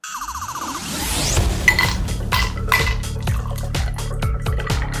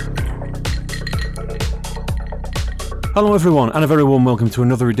Hello everyone, and a very warm welcome to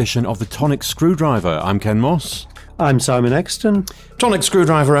another edition of the Tonic Screwdriver. I'm Ken Moss. I'm Simon Exton. Tonic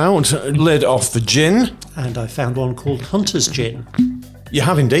Screwdriver out, lid off the gin. And I found one called Hunter's Gin. You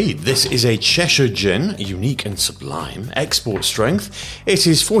have indeed. This is a Cheshire gin, unique and sublime, export strength. It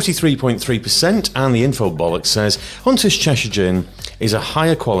is 43.3%, and the infobolic says Hunter's Cheshire Gin is a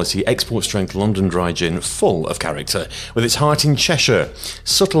higher quality export strength London dry gin full of character, with its heart in Cheshire.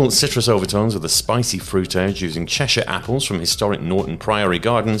 Subtle citrus overtones with a spicy fruit edge using Cheshire apples from historic Norton Priory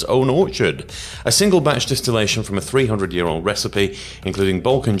Gardens' own orchard. A single batch distillation from a 300-year-old recipe, including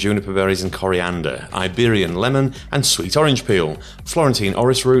Balkan juniper berries and coriander, Iberian lemon and sweet orange peel, Florentine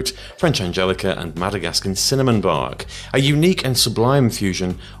orris root, French angelica and Madagascan cinnamon bark. A unique and sublime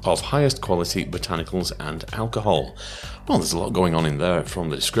fusion of highest quality botanicals and alcohol. Well, there's a lot going on in there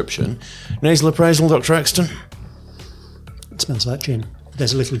from the description. Nasal appraisal, Dr. Exton? It smells like gin.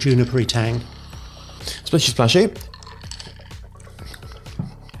 There's a little juniper-y tang. Splishy splashy.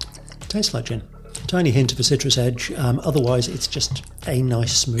 Tastes like gin. Tiny hint of a citrus edge. Otherwise, it's just a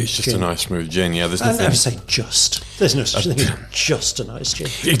nice smooth gin. It's just a nice smooth gin, yeah. There's I nothing... never say just. There's no such thing as just a nice gin.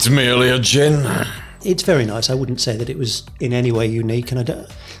 It's merely a gin. It's very nice. I wouldn't say that it was in any way unique, and I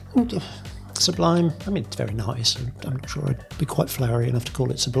don't... Sublime. I mean, it's very nice. I'm not sure I'd be quite flowery enough to call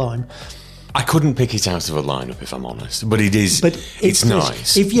it sublime. I couldn't pick it out of a lineup, if I'm honest. But it is... But it's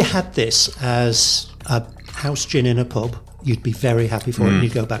nice. If you had this as a house gin in a pub, you'd be very happy for it and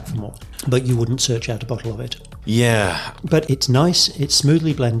you'd go back for more. But you wouldn't search out a bottle of it. Yeah. But it's nice, it's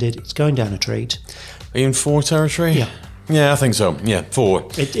smoothly blended, it's going down a treat. Are you in 4 territory? Yeah. Yeah, I think so. Yeah, 4.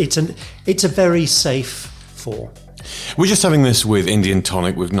 It's a very safe 4. We're just having this with Indian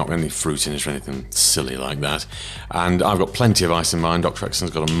tonic. We've not got any fruit in it or anything silly like that. And I've got plenty of ice in mine. Dr. Exton's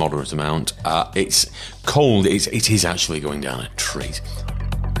got a moderate amount. It's cold. It is actually going down a treat.